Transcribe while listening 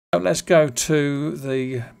Let's go to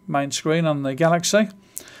the main screen on the Galaxy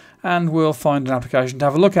and we'll find an application to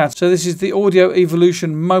have a look at. So this is the Audio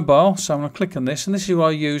Evolution Mobile, so I'm going to click on this, and this is what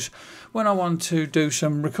I use when I want to do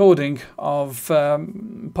some recording of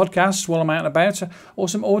podcasts while I'm out and about, or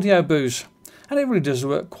some audio boos, and it really does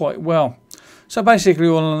work quite well. So basically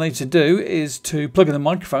all I need to do is to plug in the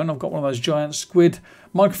microphone. I've got one of those giant squid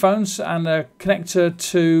microphones and a connector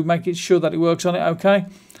to make it sure that it works on it okay.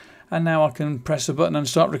 And now I can press the button and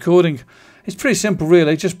start recording. It's pretty simple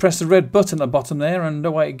really, just press the red button at the bottom there and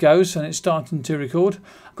away it goes, and it's starting to record.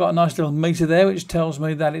 I've got a nice little meter there which tells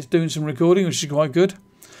me that it's doing some recording, which is quite good.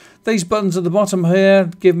 These buttons at the bottom here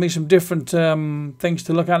give me some different things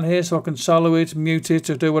to look at here, so I can solo it, mute it,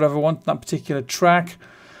 or do whatever I want on that particular track.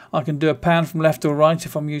 I can do a pan from left or right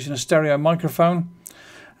if I'm using a stereo microphone.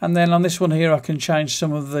 And then on this one here I can change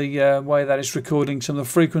some of the way that it's recording, some of the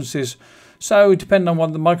frequencies. So depending on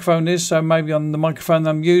what the microphone is, so maybe on the microphone that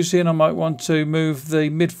I'm using I might want to move the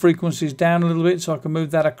mid frequencies down a little bit, so I can move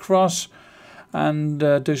that across and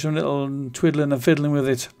do some little twiddling and fiddling with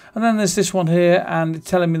it. And then there's this one here, and it's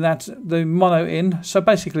telling me that the mono in, so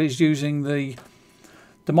basically it's using the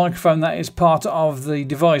microphone that is part of the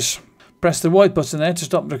device. Press the white button there to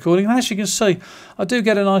stop the recording, and as you can see I do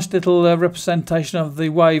get a nice little representation of the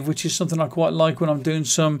wave, which is something I quite like when I'm doing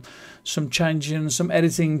some changing, some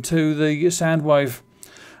editing to the sound wave.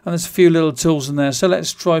 And there's a few little tools in there, so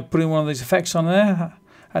let's try putting one of these effects on there,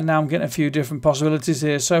 and now I'm getting a few different possibilities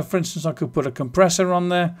here. So for instance I could put a compressor on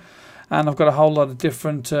there, and I've got a whole lot of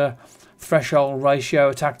different threshold, ratio,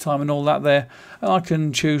 attack time and all that there, and I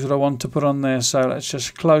can choose what I want to put on there. So let's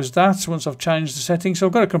just close that once I've changed the settings. So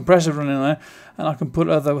I've got a compressor running there, and I can put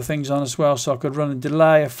other things on as well. So I could run a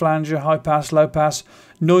delay, a flanger, high pass, low pass,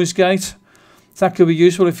 noise gate. That could be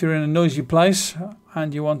useful if you're in a noisy place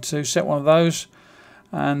and you want to set one of those,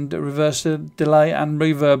 and reverse the delay and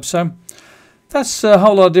reverb. So that's a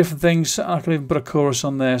whole lot of different things. I can even put a chorus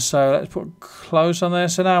on there. So let's put close on there.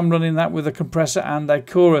 So now I'm running that with a compressor and a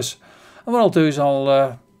chorus. And what I'll do is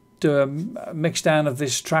I'll do a mix down of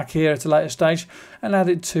this track here at a later stage and add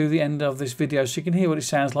it to the end of this video, so you can hear what it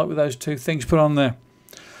sounds like with those two things put on there.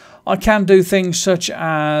 I can do things such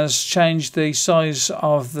as change the size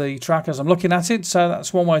of the track as I'm looking at it, so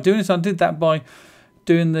that's one way of doing it. I did that by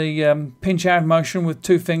doing the pinch out motion with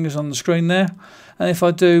two fingers on the screen there, and if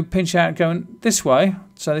I do pinch out going this way,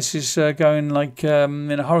 so this is going like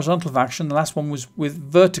in a horizontal action, the last one was with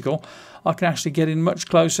vertical, I can actually get in much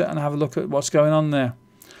closer and have a look at what's going on there.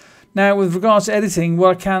 Now with regards to editing,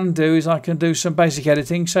 what I can do is I can do some basic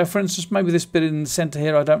editing. So for instance, maybe this bit in the centre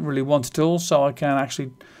here I don't really want at all, so I can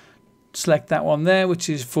actually select that one there, which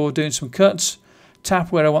is for doing some cuts,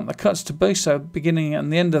 tap where I want the cuts to be, so beginning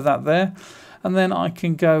and the end of that there, and then I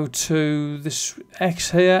can go to this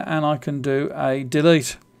X here and I can do a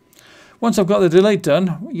delete. Once I've got the delete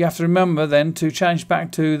done, you have to remember then to change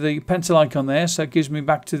back to the pencil icon there, so it gives me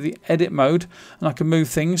back to the edit mode, and I can move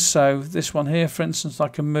things. So this one here, for instance, I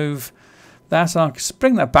can move that, and I can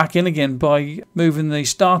bring that back in again by moving the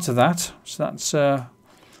start of that. So that's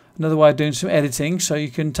another way of doing some editing. So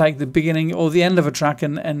you can take the beginning or the end of a track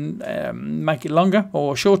and make it longer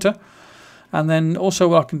or shorter. And then also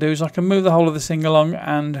what I can do is I can move the whole of this thing along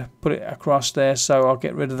and put it across there, so I'll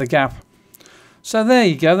get rid of the gap. So there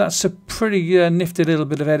you go, that's a pretty nifty little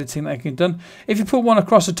bit of editing that can be done. If you put one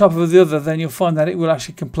across the top of the other, then you'll find that it will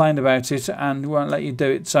actually complain about it and won't let you do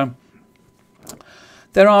it. So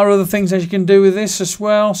there are other things that you can do with this as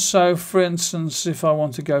well. So for instance, if I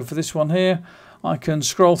want to go for this one here, I can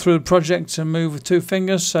scroll through the project and move with two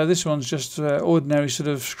fingers. So this one's just ordinary sort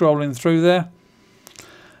of scrolling through there.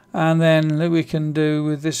 And then we can do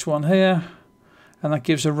with this one here, and that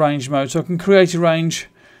gives a range mode. So I can create a range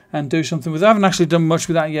and do something with it. I haven't actually done much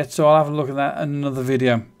with that yet, so I'll have a look at that in another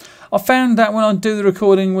video. I found that when I do the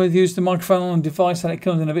recording with use the microphone on the device, that it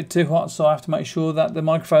comes in a bit too hot, so I have to make sure that the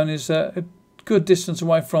microphone is a good distance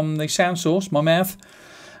away from the sound source, my mouth,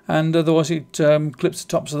 and otherwise it clips the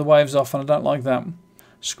tops of the waves off, and I don't like that.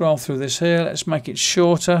 Scroll through this here, let's make it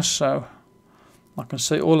shorter so I can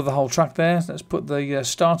see all of the whole track there. Let's put the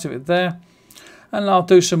start of it there. And I'll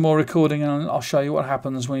do some more recording, and I'll show you what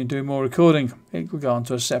happens when you do more recording. It will go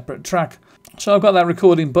onto a separate track. So I've got that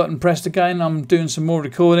recording button pressed again. I'm doing some more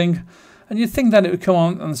recording, and you'd think that it would come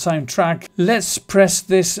on the same track. Let's press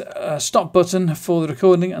this stop button for the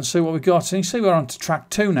recording and see what we've got. And you see we're on to track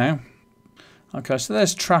 2 now. Okay, so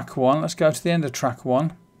there's track 1. Let's go to the end of track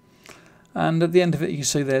 1. And at the end of it you can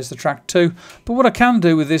see there's the track 2. But what I can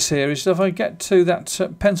do with this here is if I get to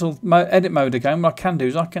that pencil edit mode again, what I can do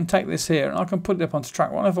is I can take this here and I can put it up onto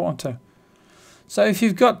track 1 if I want to. So if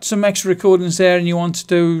you've got some extra recordings there and you want to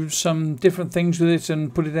do some different things with it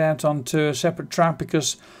and put it out onto a separate track,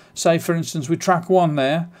 because say for instance with track 1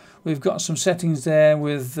 there, we've got some settings there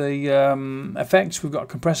with the effects, we've got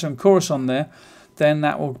compressor and chorus on there, then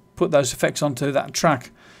that will put those effects onto that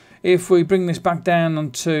track. If we bring this back down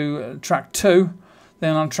onto track 2,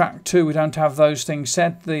 then on track 2 we don't have those things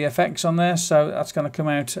set, the effects on there, so that's going to come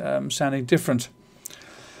out sounding different.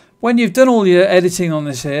 When you've done all your editing on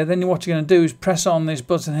this here, then what you're going to do is press on this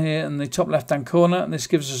button here in the top left hand corner, and this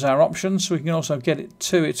gives us our options. So we can also get it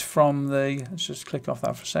to it from the, let's just click off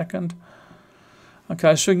that for a second.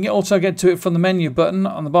 Okay, so we can also get to it from the menu button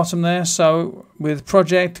on the bottom there. So with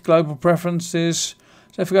project, global preferences,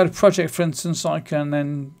 so if we go to project for instance, I can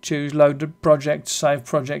then choose load project, save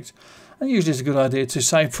project. And usually it's a good idea to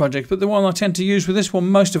save project, but the one I tend to use with this one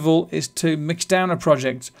most of all is to mix down a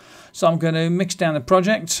project. So I'm going to mix down the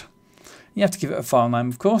project. You have to give it a file name,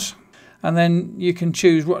 of course, and then you can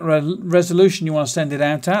choose what resolution you want to send it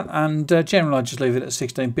out at, and generally I just leave it at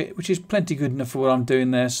 16-bit, which is plenty good enough for what I'm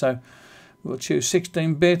doing there. So we'll choose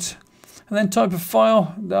 16-bit, and then type of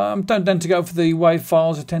file. Don't tend to go for the WAV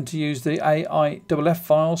files, I tend to use the AIFF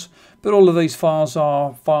files, but all of these files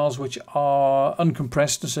are files which are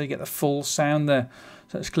uncompressed, so you get the full sound there.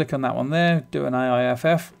 So let's click on that one there, do an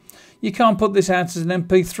AIFF. You can't put this out as an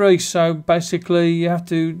MP3, so basically you have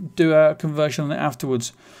to do a conversion on it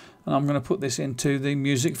afterwards. And I'm going to put this into the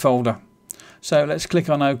music folder. So let's click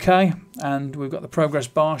on OK, and we've got the progress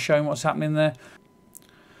bar showing what's happening there.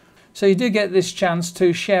 So you do get this chance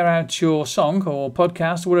to share out your song or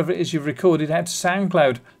podcast or whatever it is you've recorded out to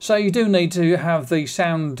SoundCloud. So you do need to have the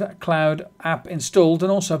SoundCloud app installed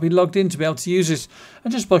and also be logged in to be able to use it.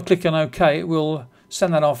 And just by clicking OK, it will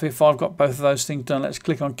send that off if I've got both of those things done. Let's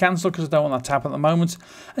click on cancel because I don't want that to happen at the moment.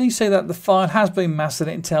 And you see that the file has been mastered.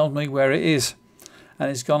 It tells me where it is. And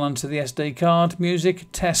it's gone onto the SD card, music,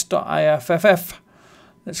 test.aiff.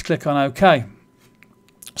 Let's click on OK.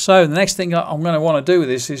 So the next thing I'm going to want to do with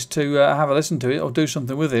this is to have a listen to it or do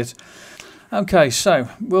something with it. Okay, so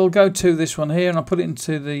we'll go to this one here and I'll put it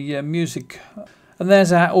into the music. And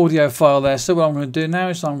there's our audio file there. So what I'm going to do now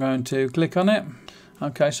is I'm going to click on it.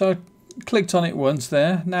 Okay, so I clicked on it once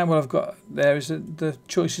there. Now what I've got there is the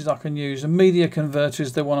choices I can use. A media converter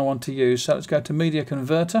is the one I want to use. So let's go to media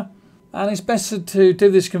converter. And it's better to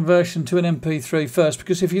do this conversion to an MP3 first,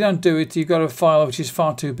 because if you don't do it, you've got a file which is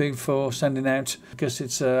far too big for sending out because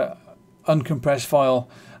it's a uncompressed file.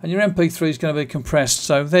 And your MP3 is going to be compressed.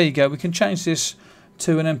 So there you go. We can change this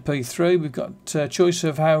to an MP3. We've got a choice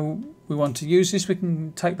of how we want to use this. We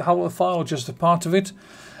can take the whole of the file or just a part of it.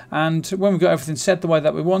 And when we've got everything set the way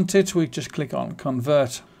that we want it, we just click on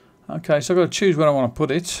convert. Okay, so I've got to choose where I want to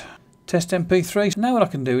put it. Test MP3. Now what I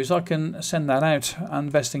can do is I can send that out, and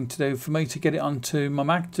the best thing to do for me to get it onto my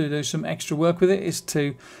Mac to do some extra work with it is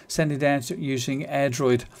to send it out using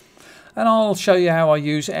AirDroid. And I'll show you how I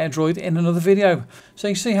use AirDroid in another video. So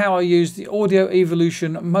you see how I use the Audio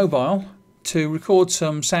Evolution mobile to record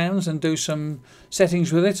some sounds and do some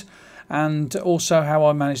settings with it, and also how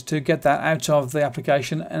I managed to get that out of the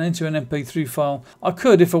application and into an MP3 file. I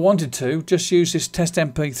could, if I wanted to, just use this test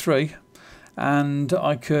MP3, and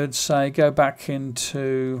I could say go back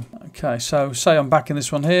into, okay, so say I'm back in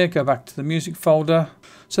this one here, go back to the music folder.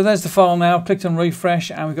 So there's the file now, clicked on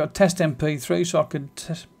refresh, and we've got test MP3, so I could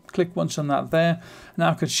click once on that there. Now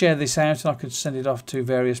I could share this out and I could send it off to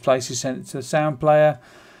various places, send it to the sound player,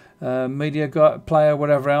 media player,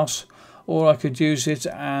 whatever else. Or I could use it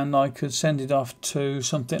and I could send it off to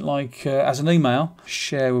something like as an email.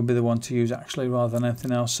 Share would be the one to use actually rather than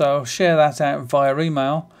anything else. So I'll share that out via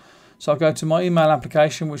email. So I'll go to my email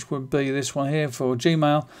application, which would be this one here for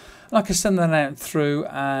Gmail. And I can send that out through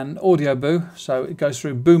an audio boo. So it goes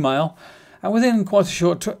through Boomail. And within quite a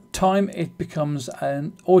short time, it becomes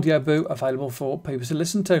an audio boo available for people to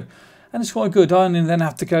listen to. And it's quite good. I only then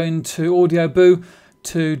have to go into audio boo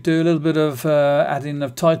to do a little bit of adding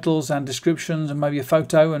of titles and descriptions and maybe a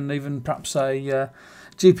photo and even perhaps a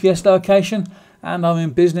GPS location, and I'm in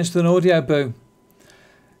business with an audio boo.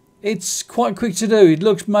 It's quite quick to do. It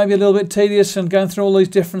looks maybe a little bit tedious and going through all these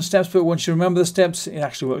different steps, but once you remember the steps, it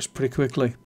actually works pretty quickly.